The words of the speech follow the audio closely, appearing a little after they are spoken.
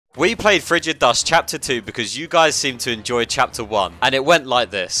We played Frigid Dust Chapter 2 because you guys seemed to enjoy Chapter 1, and it went like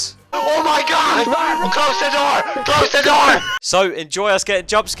this. Oh my god! Close the door! Close the door! So, enjoy us getting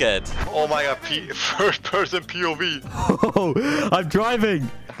jump scared. Oh my god, first person POV. Oh, I'm driving.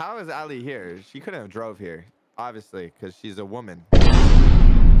 How is Ali here? She couldn't have drove here, obviously, because she's a woman.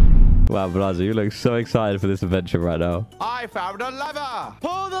 Wow, Blazer, you look so excited for this adventure right now. I found a lever!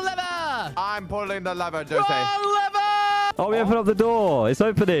 Pull the lever! I'm pulling the lever, Pull Joocie. the lever! Oh, we opened up the door. It's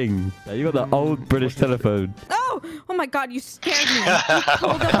opening. Yeah, you got the old British telephone. Oh my god, you scared me. You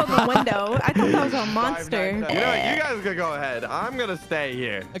pulled up on the window. I thought that was a monster. You know what? You guys can go ahead. I'm gonna stay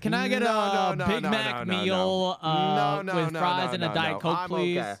here. Can I get a Big Mac meal with fries and a Diet Coke,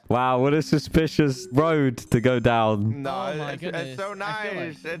 please? Okay. Wow, what a suspicious road to go down. No, Oh my it's goodness. so I feel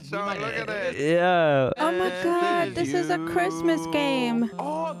nice. like It's so, we might- look at it. Yeah. Oh my god, this is a Christmas game.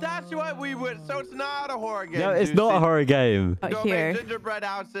 Oh, that's what we would. So it's not a horror game. No, it's not a horror game. Oh, Go here. make gingerbread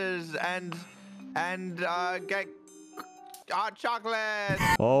houses and get hot chocolate.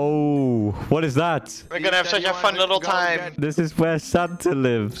 Oh, what is that? We're gonna have such a fun little time. This is where Santa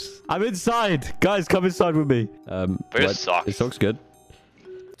lives. I'm inside. Guys, come inside with me. Where's Socks? This looks good.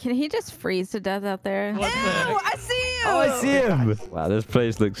 Can he just freeze to death out there? What the Ew, heck? I see you! Oh, I see him. Wow, this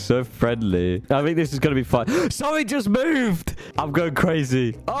place looks so friendly. I think this is going to be fun. Something just moved. I'm going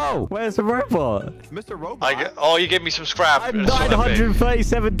crazy. Oh, where's the robot? Mr. Robot. Oh, you gave me some scrap. I'm Son of a bitch.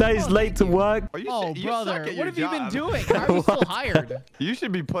 937 days late to work. Are you Oh, you brother, suck at what your have you been job. doing? Why are you still hired? You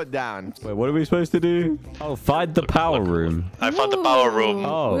should be put down. Wait, what are we supposed to do? Oh, find the power room. I found the power room.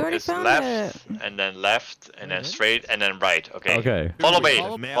 Oh. We already It's found left, it. and then left, and then straight, and then right. Okay. Okay. Follow me.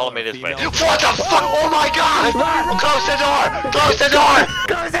 Male Follow me or this way. female? What the fuck? Oh my god! Close the door! Close the door!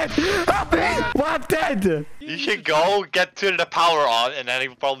 Close it! Help me! Well, I'm dead! You should go get to the power on, and then he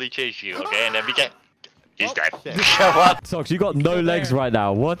will probably chase you. Okay, and then we can. He's dead. shit. What? Socks, you got no Still legs there. right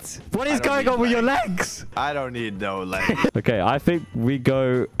now. What? What is don't going need on with your legs? I don't need no legs. Okay, I think we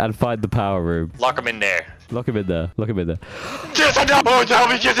go and find the power room. Lock him in there. Lock him in there. Lock him in there. Just no! Help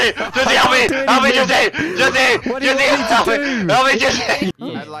me, Joocie! Joocie, help me! Help me, Joocie! Joocie! What do you Joocie, want me to help me! do? Help me,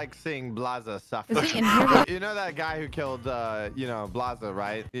 Joocie! I like seeing Blaza suffer. Is he in here? You know that guy who killed, Blaza,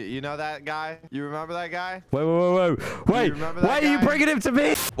 right? You know that guy? You remember that guy? Wait. Wait, remember that why are you guy? bringing him to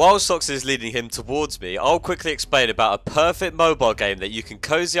me? While Socks is leading him towards me, I'll quickly explain about a perfect mobile game that you can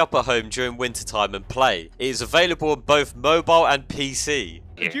cozy up at home during wintertime and play. It is available on both mobile and PC.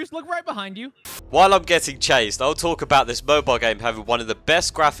 Juice, look right behind you. While I'm getting chased, I'll talk about this mobile game having one of the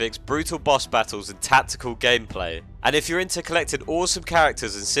best graphics, brutal boss battles and tactical gameplay. And if you're into collecting awesome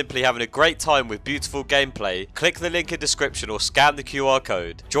characters and simply having a great time with beautiful gameplay, click the link in description or scan the QR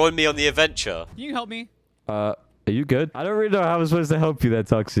code. Join me on the adventure. Can you help me? Are you good? I don't really know how I'm supposed to help you there,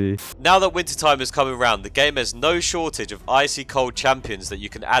 Toxie. Now that wintertime is coming around, the game has no shortage of icy cold champions that you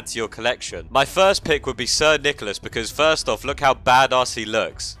can add to your collection. My first pick would be Sir Nicholas because first off, look how badass he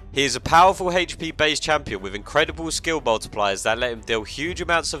looks. He is a powerful HP based champion with incredible skill multipliers that let him deal huge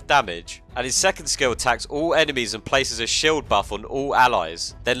amounts of damage. And his second skill attacks all enemies and places a shield buff on all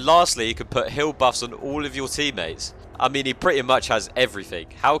allies. Then lastly, he can put heal buffs on all of your teammates. I mean, he pretty much has everything.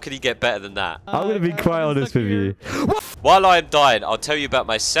 How can he get better than that? I'm going to be quite honest with you. While I am dying, I'll tell you about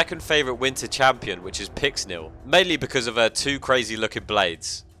my second favourite winter champion, which is Pixnil. Mainly because of her two crazy looking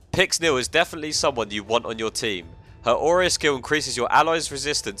blades. Pixnil is definitely someone you want on your team. Her aura skill increases your allies'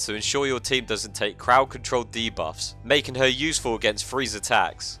 resistance to ensure your team doesn't take crowd control debuffs, making her useful against freeze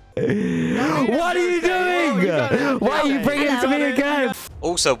attacks. What are you doing? Why are you bringing it to me again?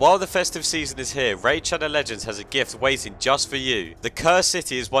 Also, while the festive season is here, Raid Shadow Legends has a gift waiting just for you. The Cursed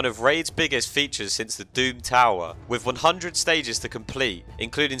City is one of Raid's biggest features since the Doom Tower, with 100 stages to complete,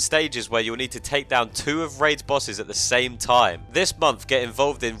 including stages where you'll need to take down 2 of Raid's bosses at the same time. This month, get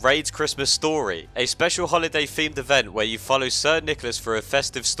involved in Raid's Christmas Story, a special holiday-themed event where you follow Sir Nicholas for a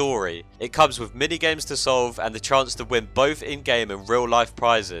festive story. It comes with mini-games to solve and the chance to win both in-game and real-life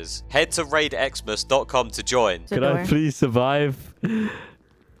prizes. Head to raidxmas.com to join. Can I please survive?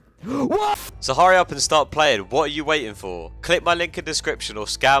 What? So hurry up and start playing. What are you waiting for? Click my link in description or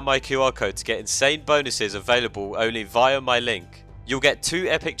scan my QR code to get insane bonuses available only via my link. You'll get 2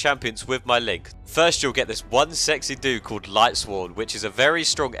 epic champions with my link. First, you'll get this one sexy dude called Lightsworn, which is a very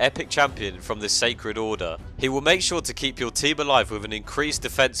strong epic champion from the Sacred Order. He will make sure to keep your team alive with an increased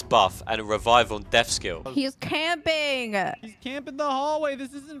defense buff and a revive on death skill. He's camping. He's camping the hallway.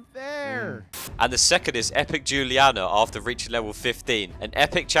 This isn't fair. And the second is Epic Juliana after reaching level 15, an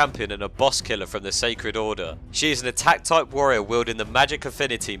epic champion and a boss killer from the Sacred Order. She is an attack type warrior wielding the magic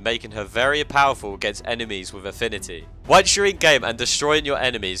affinity, making her very powerful against enemies with affinity. Once you're in game and destroying your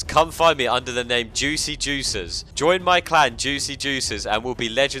enemies, come find me under the name Joocie Juicers. Join my clan Joocie Juicers and we'll be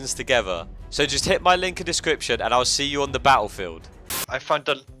legends together. So just hit my link in description and I'll see you on the battlefield. I found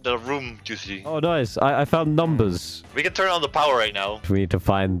the room, Joocie. Oh, nice. I found numbers. We can turn on the power right now. We need to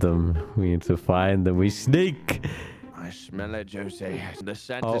find them. We need to find them. We sneak. I smell it, Joocie. The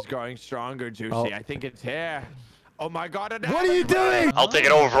scent Oh. is growing stronger, Joocie. Oh. I think it's here. Oh my god. What are you doing? I'll take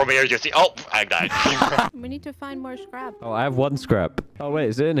it over from here, Joocie. Oh, I died. We need to find more scrap. Oh, I have one scrap. Oh, wait.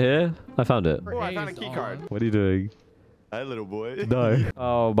 Is it in here? I found it. Oh, I found a key card. What are you doing? Hi, little boy. No.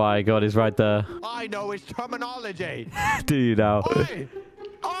 Oh, my God. It's right there. I know his terminology. Do you now?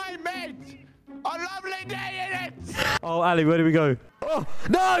 I mate. A lovely day in it. Oh, Ali, where do we go? Oh,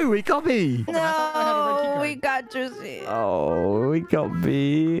 no. He got me. No, we got Joocie. Oh, we got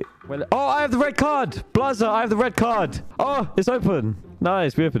me. Well, oh, I have the red card. Blaza, I have the red card. Oh, it's open.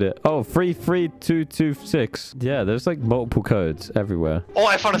 Nice, we opened it. Oh, 33226. Yeah, there's like multiple codes everywhere. Oh,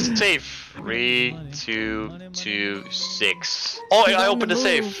 I found a safe. 3226. Oh, I opened the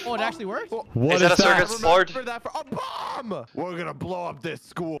safe. Oh, it actually worked? What Is that a circuit board? For that for a bomb. We're gonna blow up this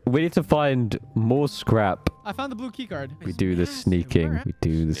school. We need to find more scrap. I found the blue key card. We do the sneaking. We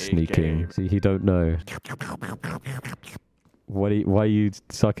do the sneaking. See, he don't know. Why are you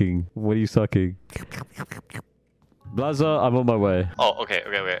sucking? What are you sucking? Blaza, I'm on my way. Oh, okay.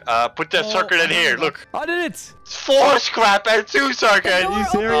 Put that circuit in here. Look. I did it! It's 4 scrap and 2 circuits. Are you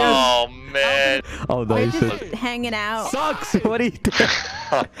serious? Oh, man. Oh, no, We're you just said... hanging out. Sucks! What are you doing?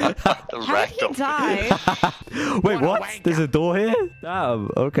 How did he die? Wait, what? There's a door here? Damn,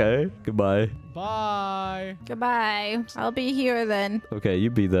 okay. Goodbye. Bye. Goodbye. I'll be here then. Okay, you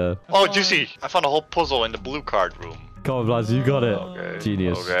be there. Oh, Joocie, I found a whole puzzle in the blue card room. Come on, Blaza, you got it. Okay.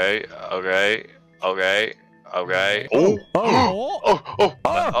 Genius. Okay. Oh. Oh!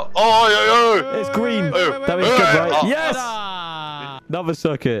 Oh. It's green. Wait, That means good, right? Oh. Yes! Ta-da! Another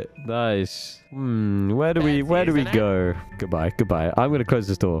circuit. Nice. Where do we go? Goodbye. I'm gonna close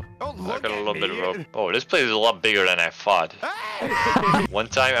this door. Oh, I look got a little at bit of me. rope. Oh, this place is a lot bigger than I thought. Hey! One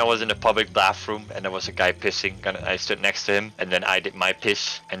time I was in a public bathroom and there was a guy pissing and I stood next to him and then I did my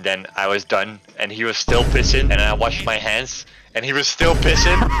piss and then I was done and he was still pissing and I washed my hands and he was still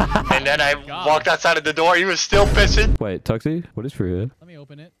pissing and then I walked outside of the door, he was still pissing. Wait, Tuxie, what is through here? Let me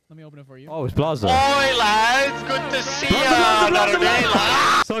open it. Let me open it for you. Oh, it's Blaza. Oi lads, good to see ya another day,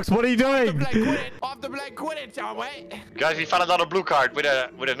 lads. Socks, what are you doing? Off the black Quidditch, aren't we? Guys, we found another blue card with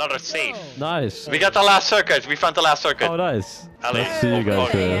another safe. Nice. We got the last circuit, we found the last circuit. Oh, nice. Ali, Let's see you guys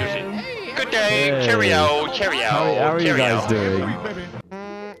there. Good day, Hey. cheerio. How are you guys doing?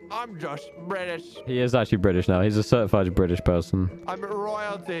 I'm just British. He is actually British now. He's a certified British person. I'm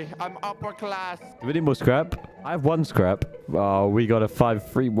royalty. I'm upper class. Do we need more scrap? I have one scrap. Oh, we gotta find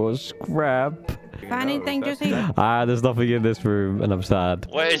 3 more scrap. Find anything, Joocie? There's nothing in this room, and I'm sad.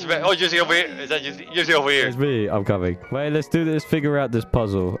 Wait, oh, Joocie over here. Is that Joocie over here? It's me. I'm coming. Wait, let's do this. Figure out this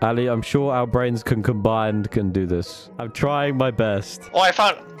puzzle. Ali, I'm sure our brains can do this. I'm trying my best. Oh, I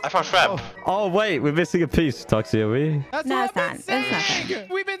found scrap. Oh, wait. We're missing a piece, Toxie, are we? That's No, what it's I've not. been It's saying. nothing.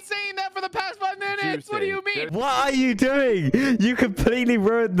 We've been saying that for the past 5 minutes. What do you mean? What are you doing? You completely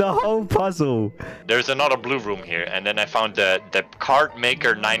ruined the whole puzzle. There's another blue room here, and then I found the card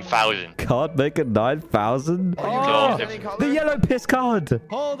maker 9000. Card maker 9000? Oh, The yellow piss card.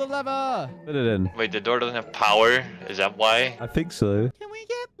 Hold the lever. Put it in. Wait, the door doesn't have power? Is that why? I think so. Can we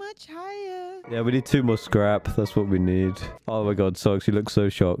get much higher? Yeah, we need 2 more scrap. That's what we need. Oh my god, Socks, you look so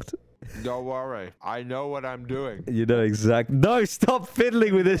shocked. Don't worry. I know what I'm doing. You know exactly. No, stop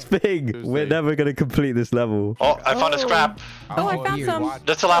fiddling with this thing. We're never going to complete this level. Oh, I found a scrap. Oh, I found some.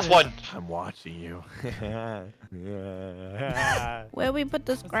 That's the last one. I'm watching you. Where we put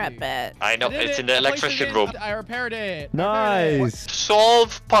the scrap at? I know, I did it's it. in the I placed electrician it in. room. I repaired it. Nice.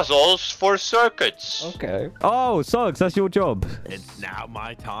 Solve puzzles for circuits. Okay. Oh, Socks, that's your job. It's now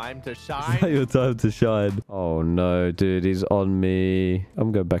my time to It's not shine. your time to shine. Oh no, dude, he's on me.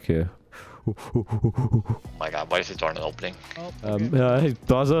 I'm going back here. Oh my god, why is the door not opening? Hey,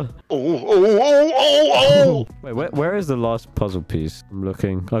 Blaza. Oh. Wait, where is the last puzzle piece? I'm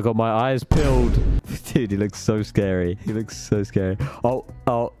looking. I got my eyes peeled. Dude, he looks so scary. He looks so scary. Oh.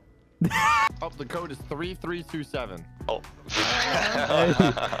 Oh, the code is 3327. Oh.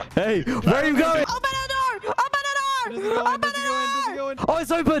 Hey, where are you going? Open the door! Open the door! Does it go in? Does it go in? Does it go in? Oh,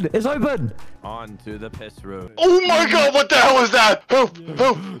 it's open. It's open. On to the piss room. Oh my god, what the hell was that? Help!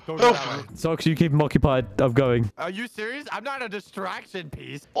 Socks, you keep him occupied. I'm going. Are you serious? I'm not a distraction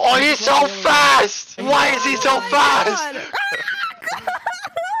piece. Oh, he's so fast! Why is he so fast?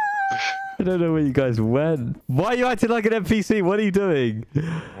 I don't know where you guys went. Why are you acting like an NPC? What are you doing?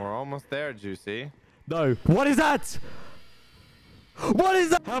 We're almost there, Joocie. No. What is that? What is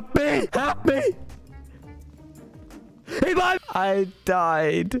that? Help me! Help me! I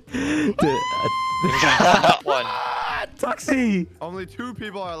died. One. Taxi! Only 2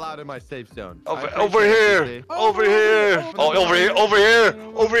 people are allowed in my safe zone. Over here! Over here! Oh, over here! Over here!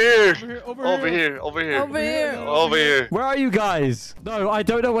 Over here! Over here! Over here! Over here. Over here! Where are you guys? No, I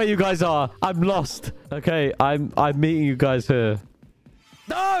don't know where you guys are. I'm lost. Okay, I'm meeting you guys here.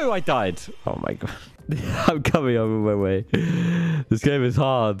 No, I died. Oh my god. I'm coming over my way. This game is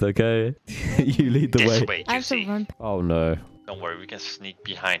hard, okay? You lead the This way. way, I have to Joocie. run. Oh no. Don't worry, we can sneak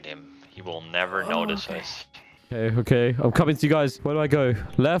behind him. He will never notice us. Okay, okay. I'm coming to you guys. Where do I go?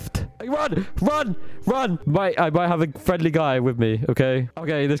 Left? Run! Run! Run! I might have a friendly guy with me, okay?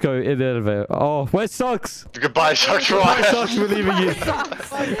 Okay, let's go in the elevator. Oh, where's Socks? Goodbye, Shark. Goodbye, Socks, we're leaving you.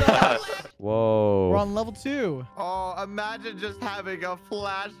 Whoa. We're on level 2. Oh, imagine just having a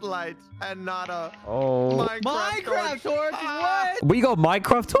flashlight and not a Oh. Minecraft torch. What? We got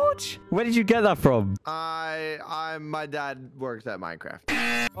Minecraft torch? Where did you get that from? My dad works at Minecraft.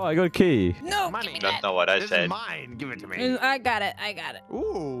 Oh, I got a key. No. Money. That's not what I This said. is mine. Give it to me. I got it. I got it.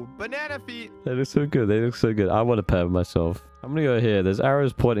 Ooh, banana feet. They look so good. They look so good. I want a pair myself. I'm gonna go here. There's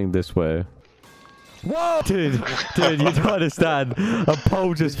arrows pointing this way. Whoa! Dude, you don't understand. A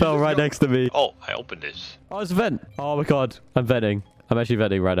pole just fell right next to me. Oh, I opened this. Oh, it's a vent. Oh my god. I'm venting. I'm actually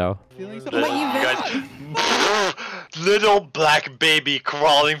venting right now. Feeling so What you guys, little black baby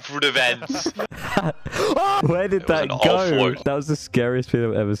crawling through the vents. Where did that an go? all-fours. That was the scariest thing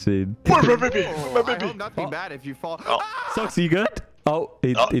I've ever seen. Where's my baby? Oh, Where's my I baby? hope nothing bad if you fall. Oh. Socks, are you good? Oh,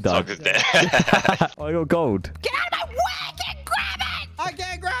 he Oh, died. Socks is dead. Oh, I got gold. Get out of my way! I can't grab it! I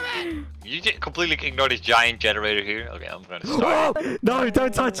can't grab it. You just completely ignore this giant generator here. Okay, I'm gonna Oh, start. no,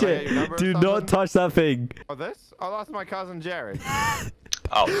 don't touch Okay, it. remember Do something? not touch that thing. Oh, this? I lost my cousin Jerry.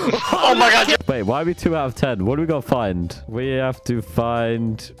 Oh. Oh my god. Wait, why are we 2 out of 10? What do we got to find? We have to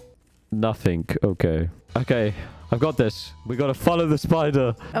find nothing. Okay. Okay, I've got this. We got to follow the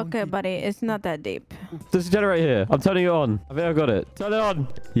spider. Okay, buddy. It's not that deep. There's a generator here. I'm turning it on. I think I got it. Turn it on.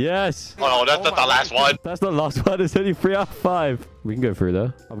 Yes. Oh no, that's not the last one. That's not the last one. It's only 3 out of 5. We can go through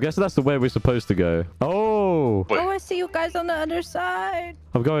there. I'm guessing that's the way we're supposed to go. Oh. Wait. Oh, I see you guys on the other side.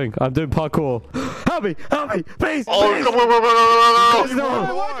 I'm going. I'm doing parkour. Help me. Help me. Please. Oh, please. come on. Please,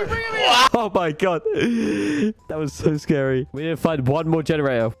 no. Why'd you bring him in? Oh my god. That was so scary. We need to find one more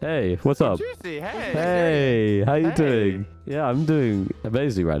generator. Hey, what's up? Joocie, hey. Hey, how you Hey. doing? Yeah, I'm doing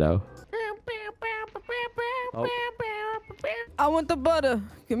amazing right now. Oh. I want the butter.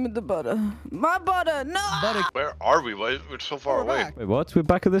 Give me the butter. My butter. No. Where are we? Why we're so far away? Wait, what? We're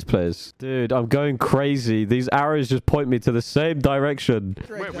back at this place. Dude, I'm going crazy. These arrows just point me to the same direction.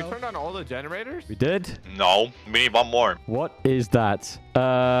 Wait, we turned on all the generators? We did? No, we need one more. What is that?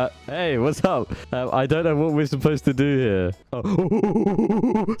 Hey, what's up? I don't know what we're supposed to do here.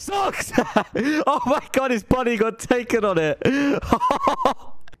 Oh, Socks! Oh my god, his body got taken on it.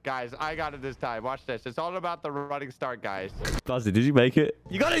 Guys, I got it this time. Watch this. It's all about the running start, guys. Buzzy, did you make it?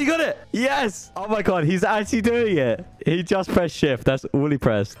 You got it, you got it! Yes! Oh my god, he's actually doing it. He just pressed shift. That's all he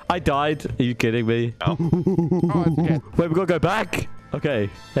pressed. I died. Are you kidding me? No. Oh, it's okay. Wait, we gotta go back?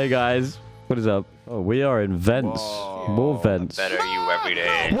 Okay. Hey guys. What is up? Oh, we are in vents. Whoa. More vents. Better you every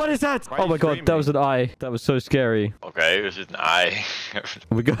day. What is that? Why are Oh my you god, that was an eye. That was so scary. Okay, this is an eye.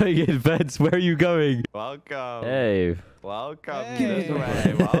 We're going in vents. Where are you going? Welcome. Hey. Welcome Hey. this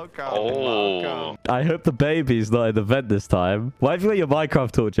way. Welcome. Oh. Welcome. I hope the baby's not in the vent this time. Why have you got your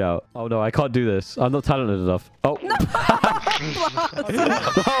Minecraft torch out? Oh no, I can't do this. I'm not talented enough. Oh.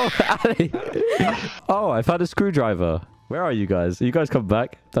 Oh, Ali. Oh, I found a screwdriver. Where are you guys? Are you guys coming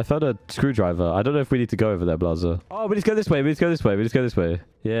back? I found a screwdriver. I don't know if we need to go over there, Blazer. Oh, we need to go this way. We need to go this way. We need to go this way.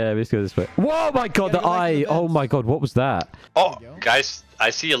 Yeah, we need to go this way. Whoa, my God, the Yeah, we like eye. the Oh vents. my God, what was that? Oh, There you go. guys, I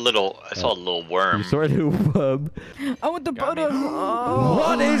saw a little worm. You saw a little worm. I want the Got me. butter. Oh.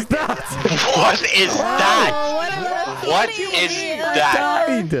 What is that? What is that? Oh, whatever. What Kitty. is I that?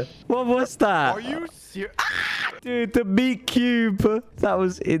 Died. What was that? Are you serious? Dude, the meat cube. That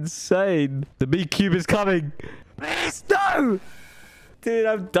was insane. The meat cube is coming. Please, no. Dude,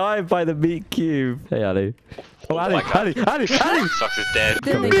 I'm dying by the meat cube. Hey, Ali. Oh, Ali, my God. Ali. Sucks is dead.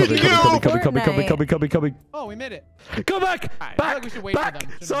 Coming. Oh, we made it. Come back. I feel Back. like we should wait for Back. them,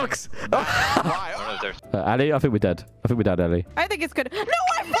 shouldn't we? Socks. Why? I don't know if there's... Ali, I think we're dead. I think we're dead, Ali. I think it's good. No,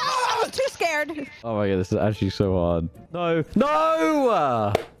 I fell. I was too scared. Oh my God, this is actually so hard. No.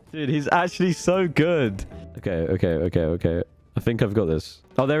 No. Dude, he's actually so good. Okay. I think I've got this.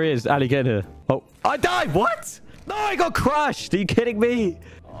 Oh, there he is. Ali, get in here. Oh, I died. What? No, I got crushed. Are you kidding me?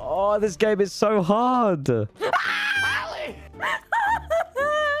 Oh, this game is so hard.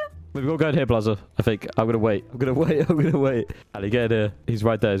 We've got to go in here, Blazer. I think. I'm going to wait. I'm going to wait. I'm going to wait. Ali, get in here. He's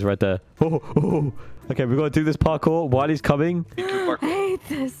right there. He's right there. Oh. Okay, we've got to do this parkour while he's coming. I hate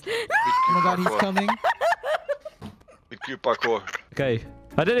this. Oh my god, he's coming. Parkour. Okay.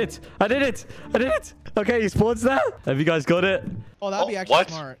 I did it. I did it. I did it. Okay, he spawns there. Have you guys got it? Oh, that'd be actually what?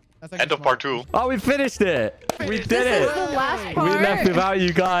 smart. That's actually End of part 2. Oh, we finished it. We did This is it. the last We part. left without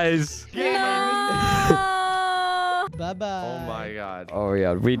you guys. No. Bye-bye. Oh my god. Oh,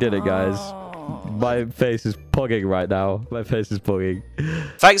 yeah. We did it, guys. My face is pogging right now. My face is pogging.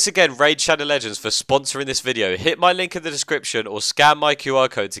 Thanks again, Raid Shadow Legends, for sponsoring this video. Hit my link in the description or scan my QR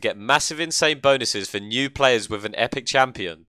code to get massive insane bonuses for new players with an epic champion.